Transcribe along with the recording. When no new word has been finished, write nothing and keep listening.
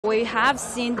We have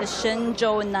seen the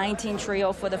Shenzhou-19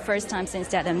 trio for the first time since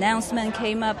that announcement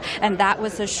came up, and that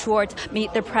was a short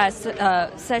meet the press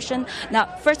session. Now,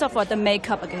 first of all, the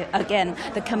makeup again,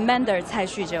 the commander Cai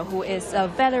Xuzhe, who is a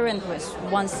veteran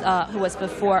who was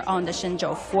before on the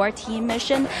Shenzhou-14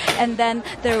 mission, and then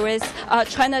there is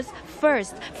China's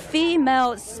first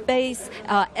female space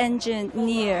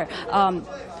engineer,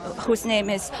 whose name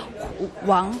is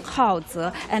Wang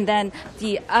Haoze, and then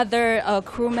the other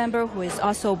crew member who is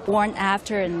also born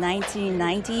after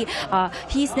 1990.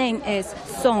 His name is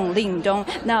Lingdong.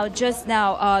 Now, just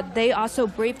now, they also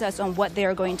briefed us on what they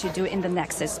are going to do in the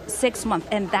next six months,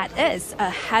 and that is a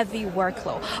heavy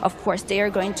workload. Of course, they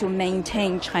are going to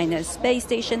maintain China's space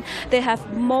station. They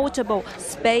have multiple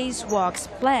spacewalks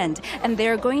planned, and they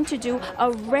are going to do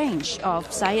a range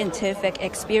of scientific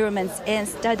experiments and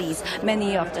studies,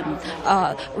 many of them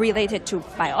related to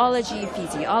biology,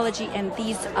 physiology, and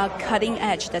these are cutting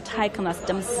edge. The taikonauts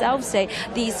themselves say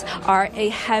these are a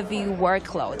heavy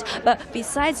workload. But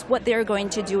besides what they're going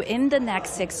to do in the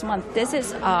next 6 months, this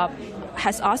is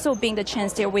has also been the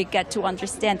chance there we get to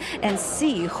understand and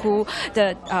see who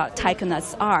the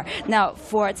taikonauts are. Now,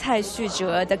 for Cai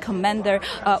Xuzhe, the commander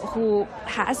who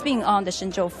has been on the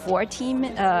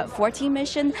Shenzhou-14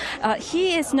 mission,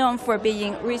 he is known for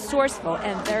being resourceful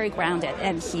and very grounded.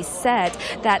 And he said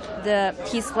that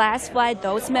his last flight,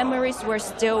 those memories were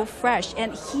still fresh,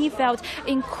 and he felt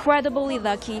incredibly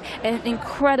lucky and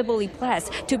incredibly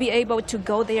blessed to be able to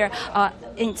go there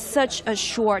in such a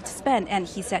short span. And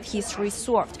he said he's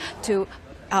resolved to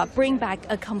bring back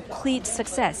a complete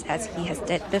success as he has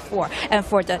did before. And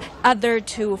for the other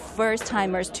two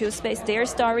first-timers to space, their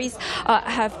stories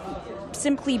have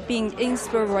simply being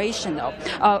inspirational.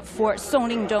 For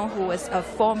Lingdong, who was a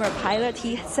former pilot,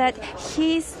 he said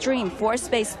his dream for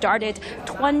space started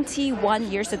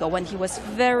 21 years ago when he was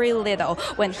very little,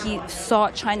 when he saw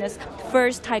China's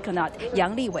first taikonaut,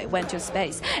 Yang Liwei, went to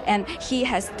space. And he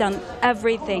has done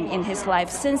everything in his life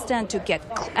since then to get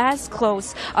as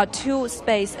close to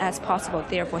space as possible.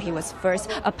 Therefore, he was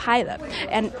first a pilot.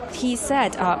 And he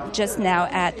said just now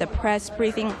at the press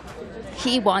briefing,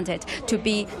 he wanted to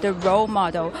be the role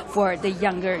model for the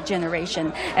younger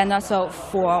generation, and also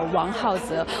for Wang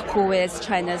Haoze, who is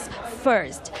China's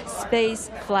first space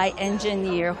flight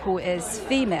engineer who is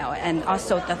female, and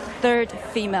also the third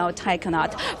female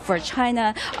taikonaut for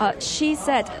China. She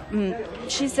said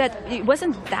it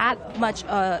wasn't that much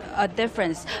a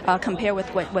difference compared with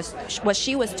what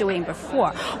she was doing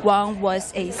before. Wang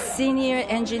was a senior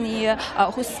engineer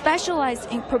who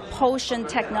specialized in propulsion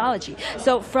technology.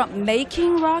 So from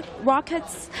making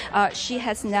rockets, she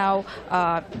has now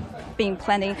been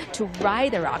planning to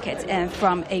ride the rockets, and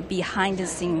from a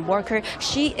behind-the-scene worker,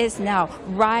 she is now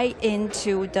right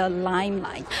into the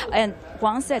limelight. And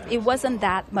Wang said it wasn't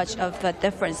that much of a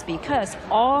difference because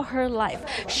all her life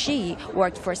she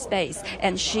worked for space,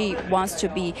 and she wants to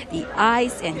be the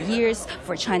eyes and ears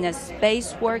for China's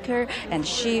space worker, and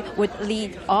she would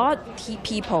lead all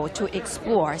people to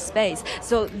explore space.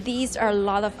 So these are a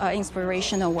lot of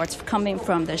inspirational words coming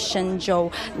from the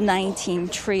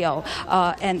Shenzhou-19 trio,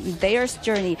 and their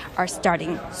journey are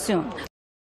starting soon.